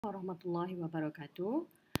Warahmatullahi wabarakatuh.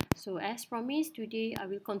 So as promised, today I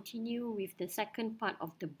will continue with the second part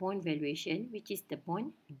of the bond valuation, which is the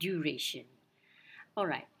bond duration.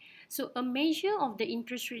 Alright, so a measure of the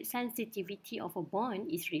interest rate sensitivity of a bond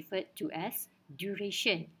is referred to as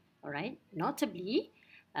duration. Alright, notably,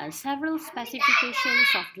 several specifications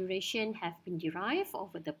of duration have been derived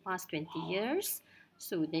over the past 20 years.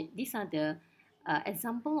 So these are the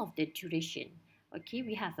example of the duration. Okay,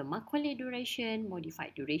 we have the Macaulay duration,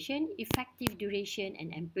 modified duration, effective duration,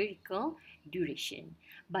 and empirical duration.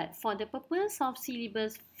 But for the purpose of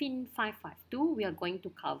syllabus FIN 552, we are going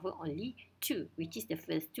to cover only two, which is the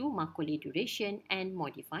first two, Macaulay duration and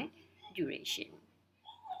modified duration.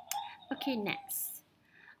 Okay, next.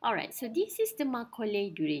 Alright, so this is the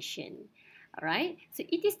Macaulay duration. Alright, so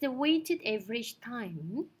it is the weighted average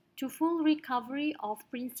time to full recovery of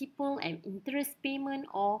principal and interest payment,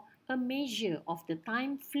 or a measure of the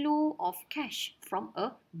time flow of cash from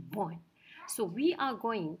a bond. So we are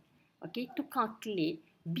going, okay, to calculate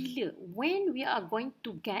when we are going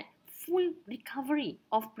to get full recovery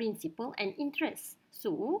of principal and interest.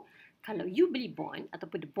 So kalau you beli bond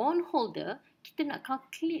ataupun the bond holder, kita nak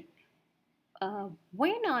calculate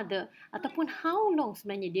when are the ataupun how long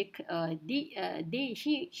sebenarnya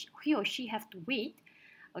he or she have to wait,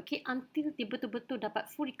 okay, until dia betul-betul dapat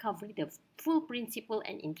full recovery, the full principal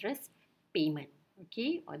and interest payment,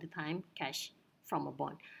 okay, or the time cash from a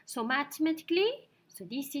bond. So mathematically, so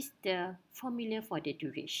this is the formula for the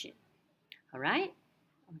duration. Alright,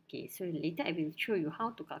 okay, so later I will show you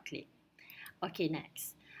how to calculate. Okay,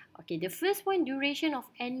 next. Okay, the first one, duration of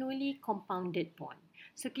annually compounded bond.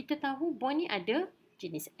 So kita tahu bond ni ada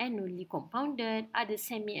jenis annually compounded, ada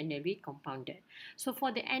semi-annually compounded. So for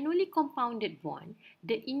the annually compounded bond,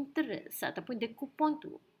 the interest ataupun the coupon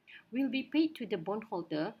tu will be paid to the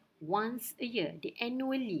bondholder once a year, the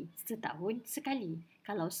annually, setahun sekali.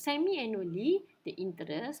 Kalau semi-annually, the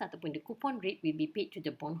interest ataupun the coupon rate will be paid to the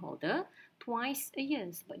bondholder twice a year.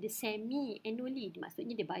 Sebab dia semi-annually,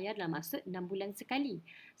 maksudnya dia bayar dalam masa 6 bulan sekali.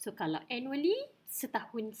 So kalau annually,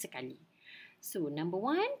 setahun sekali. So, number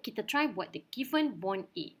one, kita try buat the given bond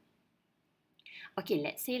A. Okay,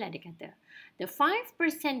 let's say lah dia kata, the 5%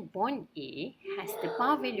 bond A has the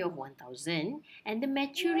par value of 1,000 and the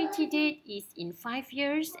maturity date is in 5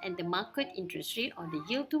 years and the market interest rate or the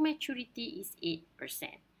yield to maturity is 8%.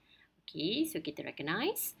 Okay, so kita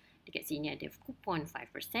recognize, dekat sini ada coupon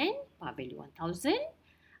 5%, par value 1,000.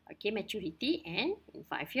 Okay, maturity and in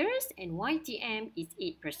 5 years, and YTM is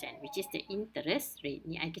 8%, which is the interest rate.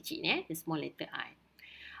 Ni I kecil ni, the small letter I.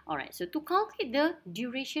 Alright, so to calculate the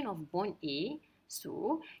duration of bond A,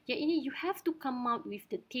 so yang ini you have to come out with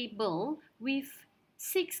the table with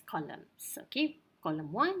 6 columns. Okay,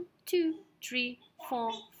 column 1, 2, 3,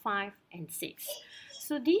 4, 5, and 6.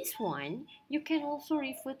 So this one, you can also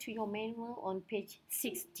refer to your manual on page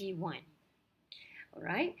 61.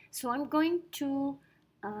 Alright, so I'm going to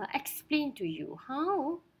explain to you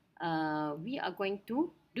how we are going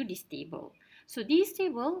to do this table. So this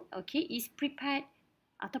table, okay, is prepared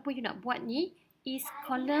ataupun you nak buat ni is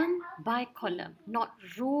column by column, not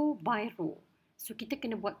row by row. So kita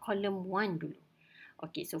kena buat column 1 dulu.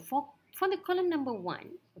 Okay, so for the column number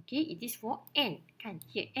 1, okay, it is for N, kan?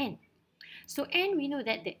 Here N. So N, we know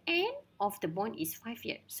that the N of the bond is 5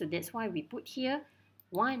 years. So that's why we put here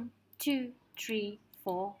 1, 2, 3,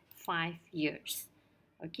 4, 5 years.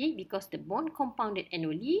 Okay, because the bond compounded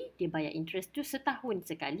annually, dia bayar interest tu setahun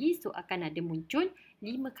sekali, so akan ada muncul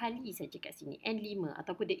 5 kali saja kat sini, N5,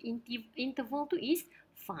 ataupun the interval tu is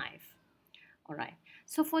 5. Alright,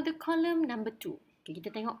 so for the column number 2, okay,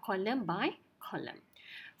 kita tengok column by column.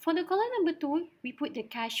 For the column number 2, we put the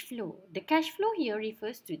cash flow. The cash flow here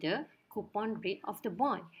refers to the coupon rate of the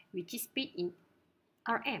bond, which is paid in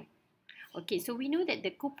RM. Okay, so we know that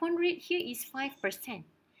the coupon rate here is 5%.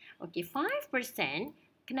 Okay,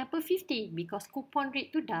 5%. Kenapa 50? Because coupon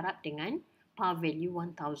rate tu darab dengan par value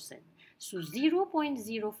 1,000. So 0.05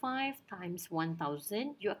 times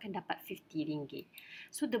 1,000, you akan dapat 50 ringgit.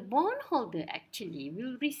 So the bondholder actually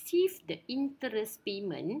will receive the interest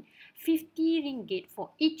payment 50 ringgit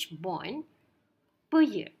for each bond per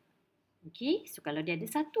year. Okay, so kalau dia ada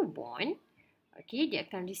satu bond, okay, dia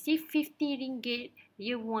akan receive 50 ringgit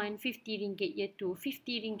year 1, 50 ringgit year 2,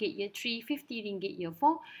 50 ringgit year 3, 50 ringgit year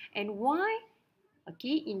 4, and why?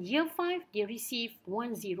 Okay, in year 5, they receive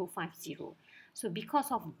 1050. So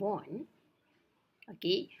because of bond,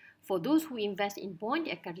 okay, for those who invest in bond,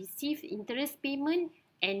 they akan receive interest payment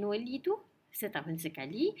annually tu setahun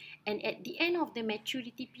sekali, and at the end of the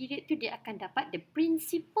maturity period tu, dia akan dapat the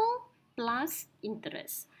principal plus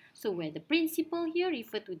interest. So where the principal here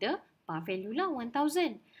refer to the par value lah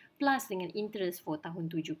 1,000, plus dengan interest for tahun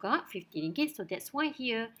tu juga RM50. So that's why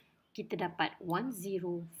here kita dapat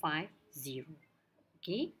 1050.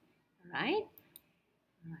 Okay, alright.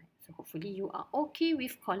 So hopefully you are okay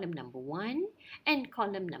with column number 1 and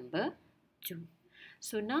column number 2.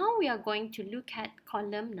 So now we are going to look at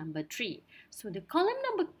column number 3. So the column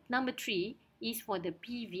number 3 is for the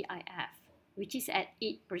PVIF, which is at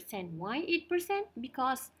 8%. Why 8%?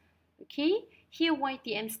 Because, okay, here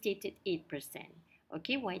YTM stated 8%.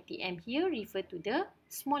 Okay, YTM here refer to the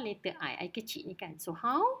small letter I kecil ni kan. So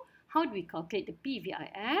how do we calculate the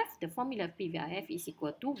PVIF? The formula of PVIF is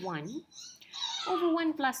equal to 1 over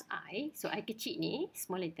 1 plus I. So I kecil ni,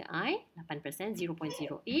 small letter I, 8%,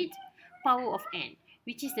 0.08, power of N.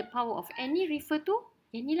 Which is the power of N ni refer to,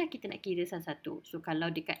 yang ni lah kita nak kira salah satu. So kalau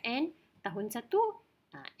dekat N, tahun 1,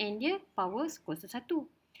 N dia power kuasa 1.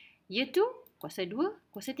 Year 2, kuasa 2,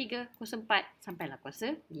 kuasa 3, kuasa 4, sampailah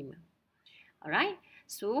kuasa 5. Alright,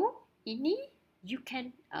 so ini you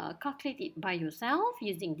can calculate it by yourself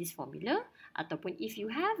using this formula. Ataupun if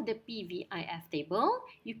you have the PVIF table,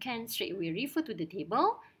 you can straight away refer to the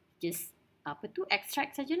table. Just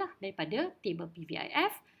extract sajalah daripada table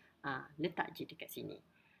PVIF. Letak je dekat sini.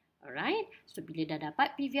 Alright, so bila dah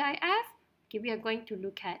dapat PVIF, okay, we are going to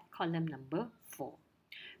look at column number 4.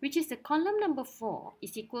 Which is the column number 4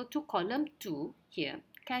 is equal to column 2 here,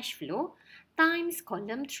 cash flow, times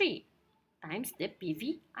column 3 times the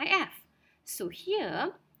PVIF. So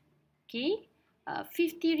here, okay,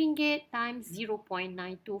 RM50 times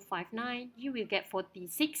 0.9259, you will get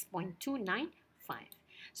 46.295.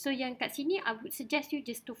 So yang kat sini, I would suggest you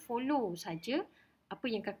just to follow saja apa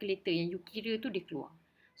yang calculator yang you kira tu dia keluar.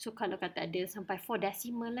 So kalau kata ada sampai 4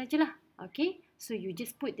 decimal aja lah. Okay, so you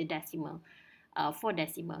just put the decimal. 4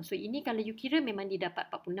 decimal. So ini kalau you kira memang dia dapat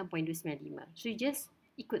 46.295. So you just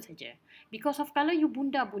ikut saja. Because of kalau you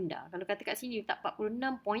bunda-bunda, kalau kata kat sini you tak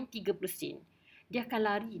 46.30 sen, dia akan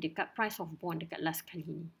lari dekat price of bond dekat last kali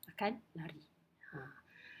ni. Akan lari.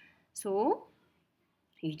 So,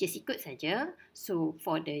 you just ikut saja. So,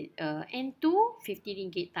 for the N2,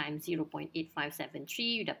 RM50 times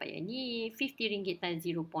 0.8573, you dapat yang ni. RM50 times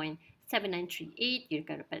 0.7938, you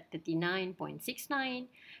akan dapat 39.69.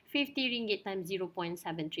 RM50 times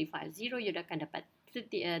 0.7350, you akan dapat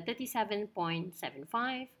 37.75,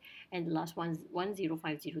 and the last one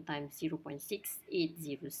 1050 times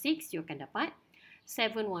 0.6806, you akan dapat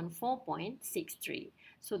 714.63.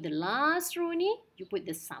 So the last row ni you put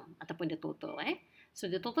the sum ataupun the total. So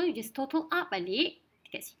the total you just total up balik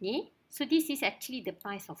dekat sini. So this is actually the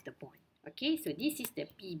price of the bond. Okay, so this is the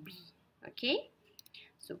PB. Okay,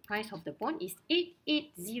 so price of the bond is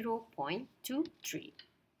 880.23.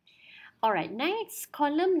 Alright, next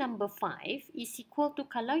column number 5 is equal to,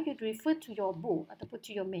 kalau you refer to your book ataupun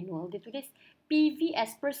to your manual, dia tulis PV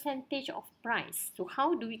as percentage of price. So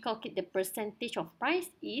how do we calculate the percentage of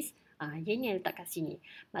price is, yang ni letak kat sini.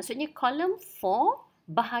 Maksudnya column 4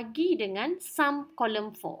 bahagi dengan sum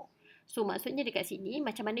column 4. So maksudnya dekat sini,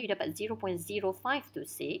 macam mana you dapat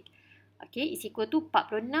 0.0526, okay, is equal to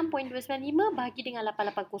 46.295 bahagi dengan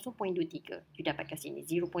 880.23. You dapat kat sini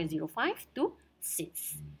 0.0526.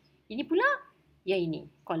 Ini pula, yang ini.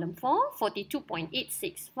 Column 4,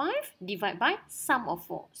 42.865 divide by sum of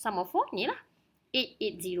 4. Sum of 4 ni lah,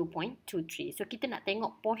 880.23. So, kita nak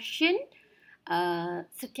tengok portion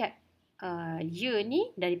setiap year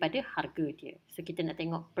ni daripada harga dia. So, kita nak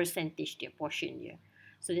tengok percentage dia, portion dia.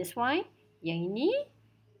 So, that's why yang ini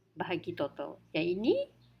bahagi total. Yang ini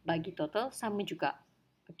bagi total sama juga.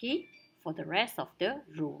 Okay, for the rest of the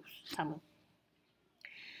rows, sama.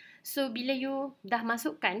 So, bila you dah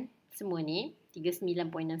masukkan semua ni,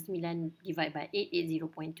 39.69 divide by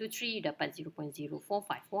 880.23, you dapat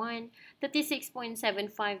 0.0451.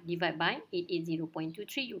 36.75 divide by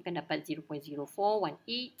 880.23, you akan dapat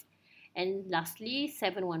 0.0418. And lastly,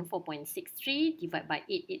 714.63 divide by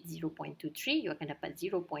 880.23, you akan dapat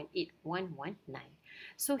 0.8119.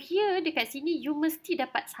 So here dekat sini, you mesti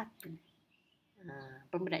dapat 1.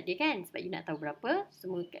 Pemberat dia kan, sebab you nak tahu berapa,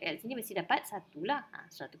 semua kat sini mesti dapat 1 lah.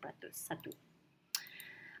 100%, 1.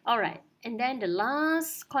 Alright, and then the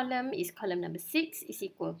last column is column number 6 is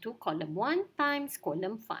equal to column 1 times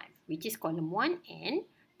column 5, which is column 1n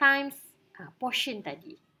times portion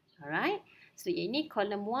tadi. Alright, so yang ini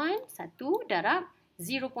column 1, 1 darab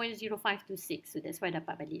 0.0526. So that's why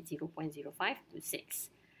dapat balik 0.0526.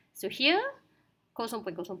 So here,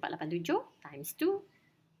 0.0487 times 2,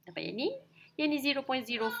 dapat yang ni. Yang ni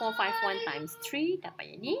 0.0451 times 3,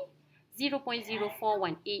 dapat yang ni. 0.0418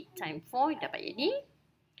 times 4, dapat yang ni.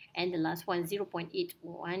 And the last one, 0.8119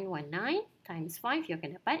 times 5, you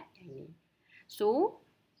akan dapat yang ni. So,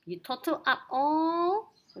 you total up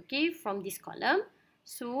all, okay, from this column.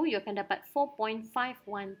 So, you akan dapat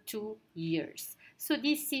 4.512 years. So,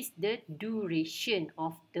 this is the duration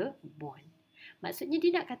of the bond. Maksudnya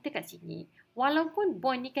dia nak kata kat sini, walaupun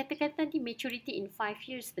bond ni kata-kata nanti maturity in 5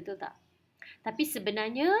 years, betul tak? Tapi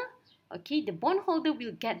sebenarnya, okay, the bondholder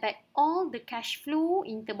will get back all the cash flow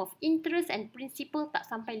in term of interest and principal tak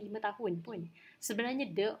sampai 5 tahun pun. Sebenarnya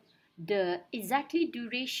the exactly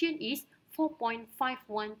duration is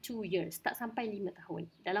 4.512 years. Tak sampai 5 tahun.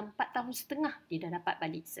 Dalam 4 tahun setengah dia dah dapat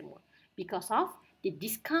balik semua. Because of the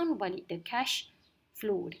discount balik the cash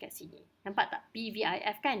flow dekat sini. Nampak tak?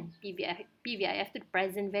 PVIF kan? PVIF tu the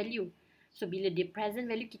present value. So bila the present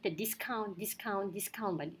value kita discount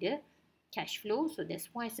balik dia cash flow. So that's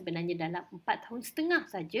why sebenarnya dalam 4 tahun setengah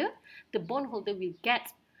saja the bondholder will get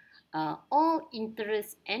all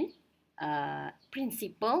interest and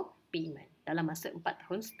principal payment dalam masa 4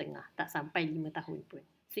 tahun setengah, tak sampai 5 tahun pun.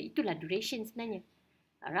 So itulah duration sebenarnya.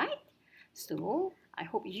 Alright? So I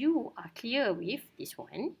hope you are clear with this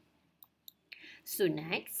one. So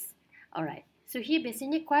next, alright. So here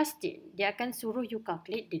biasanya question, dia akan suruh you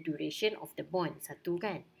calculate the duration of the bond. Satu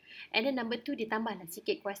kan? And then number 2, dia tambahlah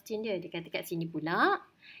sikit question dia. Dia kata kat sini pula,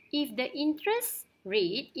 if the interest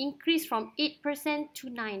rate increase from 8% to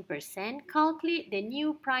 9%, calculate the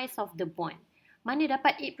new price of the bond. Mana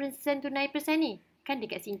dapat 8% to 9% ni? Kan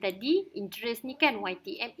dekat sini tadi, interest ni kan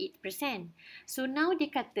YTM 8%. So now dia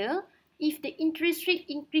kata, if the interest rate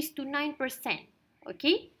increase to 9%,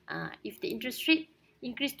 okay? If the interest rate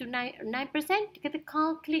increase to 9%, dia kata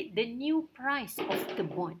calculate the new price of the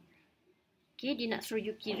bond. Okay, dia nak suruh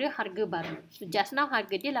you kira harga baru. So just now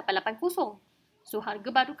harga dia 880. So harga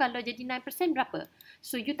baru kalau jadi 9% berapa?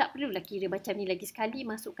 So you tak perlulah kira macam ni lagi sekali,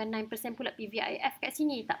 masukkan 9% pula PVIF kat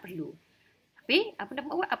sini, tak perlu. Tapi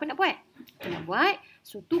apa nak buat?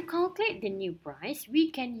 So to calculate the new price,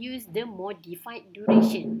 we can use the modified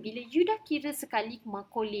duration. Bila you dah kira sekali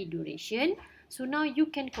Macaulay duration, so now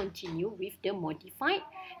you can continue with the modified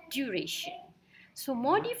duration. So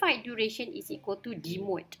modified duration is equal to D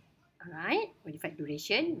mode. Alright, modified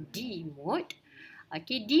duration D mode.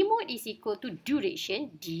 Okay, D mode is equal to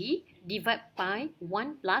duration D divided by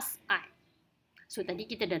 1 plus I. So tadi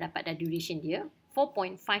kita dah dapat duration dia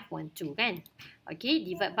 4.512 kan. Okay,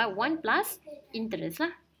 divide by 1 plus interest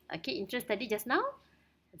lah. Okay, interest tadi just now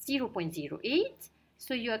 0.08.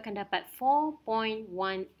 So you akan dapat 4.18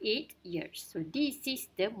 years. So this is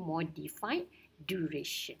the modified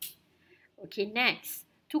duration. Okay, next.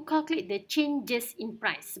 To calculate the changes in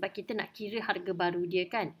price. Sebab kita nak kira harga baru dia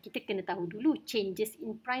kan. Kita kena tahu dulu changes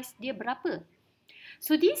in price dia berapa.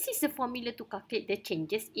 So this is the formula to calculate the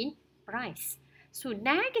changes in price. So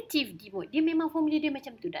negative D mode. Dia memang formula dia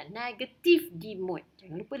macam tu dah. Negative D mode.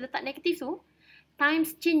 Jangan lupa letak negatif tu.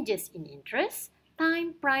 Times changes in interest.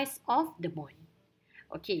 Time price of the bond.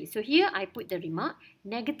 Okay, so here I put the remark.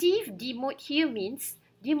 Negative D mode here means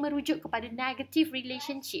dia merujuk kepada negative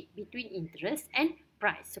relationship between interest and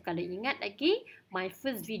price. So kalau ingat lagi my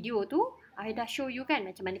first video tu, I dah show you kan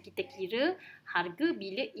macam mana kita kira harga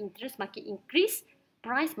bila interest makin increase,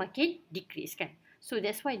 price makin decrease kan. So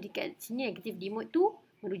that's why dekat sini negative D mode tu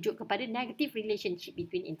merujuk kepada negative relationship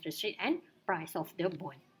between interest rate and price of the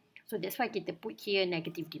bond. So that's why kita put here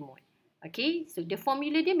negative D mode. Okay, so the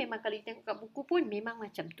formula dia memang kalau tengok kat buku pun memang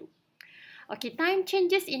macam tu. Okay, time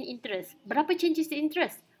changes in interest. Berapa changes in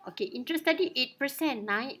interest? Okay, interest tadi 8%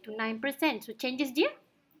 naik to 9%. So changes dia?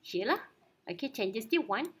 Here lah. Okay, changes dia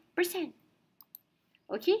 1%.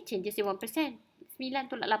 Okay, changes dia 1%. 9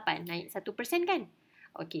 tolak 8 naik 1% kan?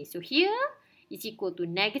 Okay, so here is equal to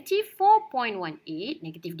negative 4.18,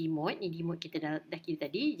 negative D mode. Ni D mode kita dah kira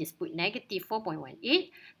tadi. Just put negative 4.18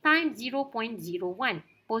 times 0.01.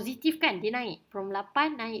 Positif kan? Dia naik. From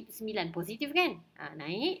 8 naik to 9. Positif kan?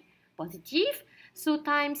 Naik. Positif. So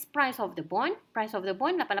times price of the bond. Price of the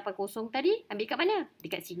bond 880 tadi. Ambil kat mana?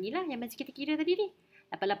 Dekat sini lah yang masih kita kira tadi ni.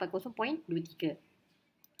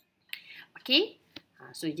 880.23. Okay.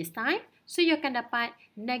 So just time. So you akan dapat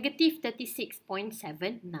negative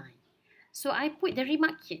 36.79. So I put the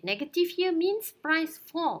remark here. Negative here means price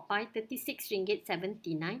fall by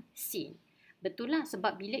RM36.79. Betul lah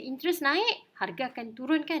sebab bila interest naik, harga akan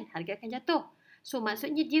turun kan? Harga akan jatuh. So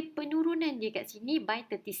maksudnya dia penurunan dia kat sini by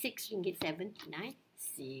RM36.79.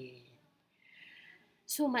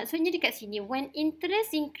 So maksudnya dekat sini, when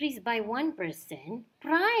interest increase by 1%,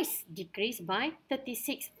 price decrease by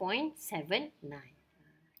 36.79.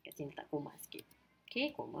 Kat sini tak koma sikit.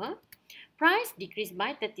 Okay, koma. Price decreased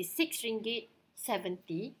by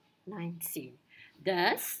RM36.79.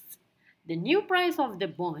 Thus, the new price of the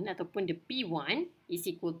bond ataupun the P1 is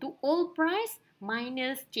equal to old price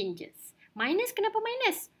minus changes. Minus kenapa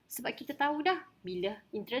minus? Sebab kita tahu dah bila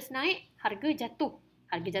interest naik, harga jatuh.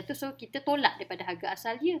 Harga jatuh, so kita tolak daripada harga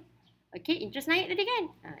asal dia. Okay, interest naik tadi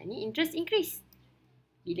kan? Ini interest increase.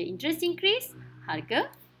 Bila interest increase,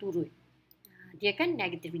 harga turun. Dia kan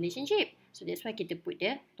negative relationship. So that's why kita put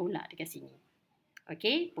dia tolak dekat sini.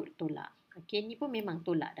 Okay, put tolak. Okay, ni pun memang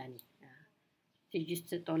tolak dah ni. So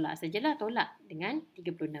just tolak sajalah, tolak dengan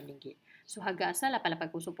RM36. So harga asal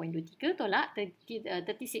 880.23 tolak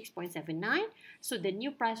 36.79. So the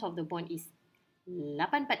new price of the bond is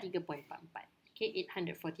 843.44. Okay,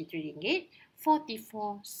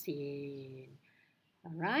 RM843.44.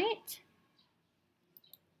 Alright.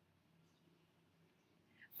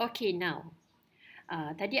 Okay, now.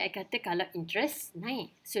 Tadi I kata kalau interest naik.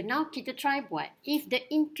 So now kita try buat. If the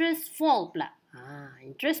interest fall pula.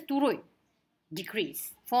 Interest turun.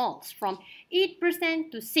 Decrease. Falls from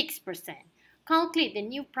 8% to 6%. Calculate the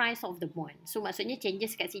new price of the bond. So maksudnya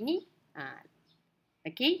changes kat sini.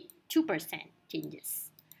 Okay, 2% changes.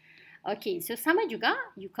 Okay, so sama juga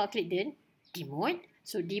you calculate the demode.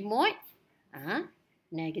 So demode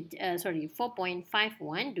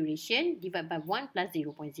 4.51 duration divided by 1 plus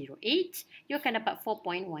 0.08, you akan dapat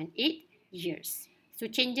 4.18 years. So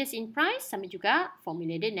changes in price sama juga,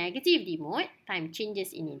 formula dia negative demode time changes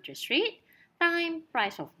in interest rate time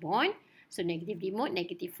price of bond. So negative demode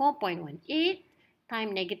negative 4.18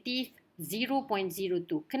 time negative 0.02.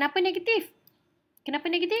 Kenapa negatif?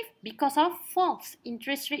 Kenapa negatif? Because of falls.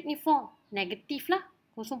 Interest rate ni fall. Negatif lah.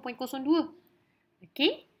 0.02.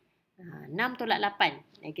 Okay. 6 tolak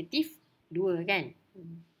 8. Negatif 2 kan.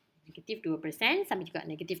 Negatif 2% sama juga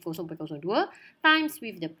negatif 0.02 times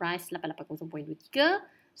with the price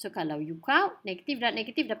 880.23. So kalau you count, negatif dan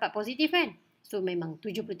negatif dapat positif kan. So memang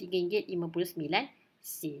RM73.59.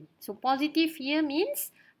 So positive here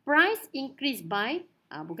means price increase by,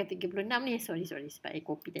 bukan 36 ni. Sorry. Sebab I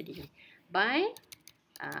copy tadi ni. By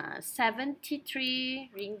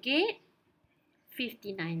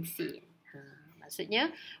RM73.59.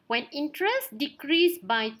 Maksudnya, when interest decrease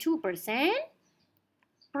by 2%,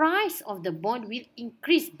 price of the bond will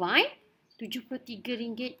increase by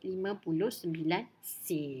RM73.59.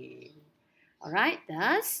 Alright,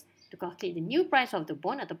 thus, to calculate the new price of the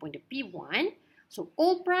bond ataupun the P1, so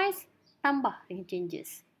old price tambah dengan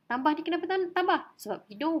changes. Tambah ni kenapa tambah?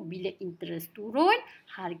 Sebab bila interest turun,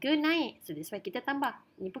 harga naik. So that's why kita tambah.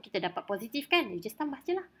 Ni pun kita dapat positif kan? You just tambah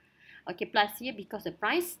je lah. Okay, plus here because the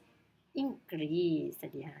price increase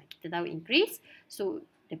tadi. Kita tahu increase. So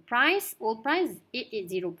the price, old price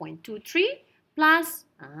 880.23 plus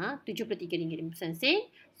RM73.59.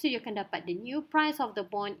 So you akan dapat the new price of the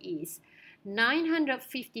bond is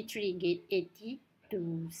RM953.82.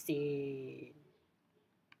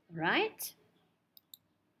 Right?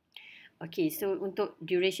 Okay, so untuk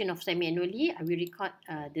duration of semi-annually, I will record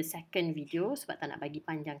the second video sebab tak nak bagi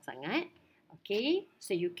panjang sangat. Okay,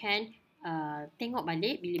 so you can tengok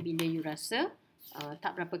balik bila-bila you rasa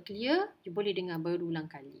tak berapa clear, you boleh dengar berulang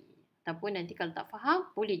kali. Ataupun nanti kalau tak faham,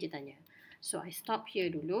 boleh je tanya. So, I stop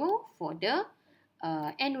here dulu for the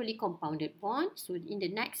annually compounded bond. So, in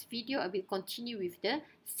the next video, I will continue with the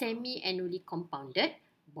semi-annually compounded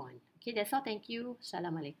bond. Okay, that's all. Thank you.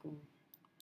 Assalamualaikum.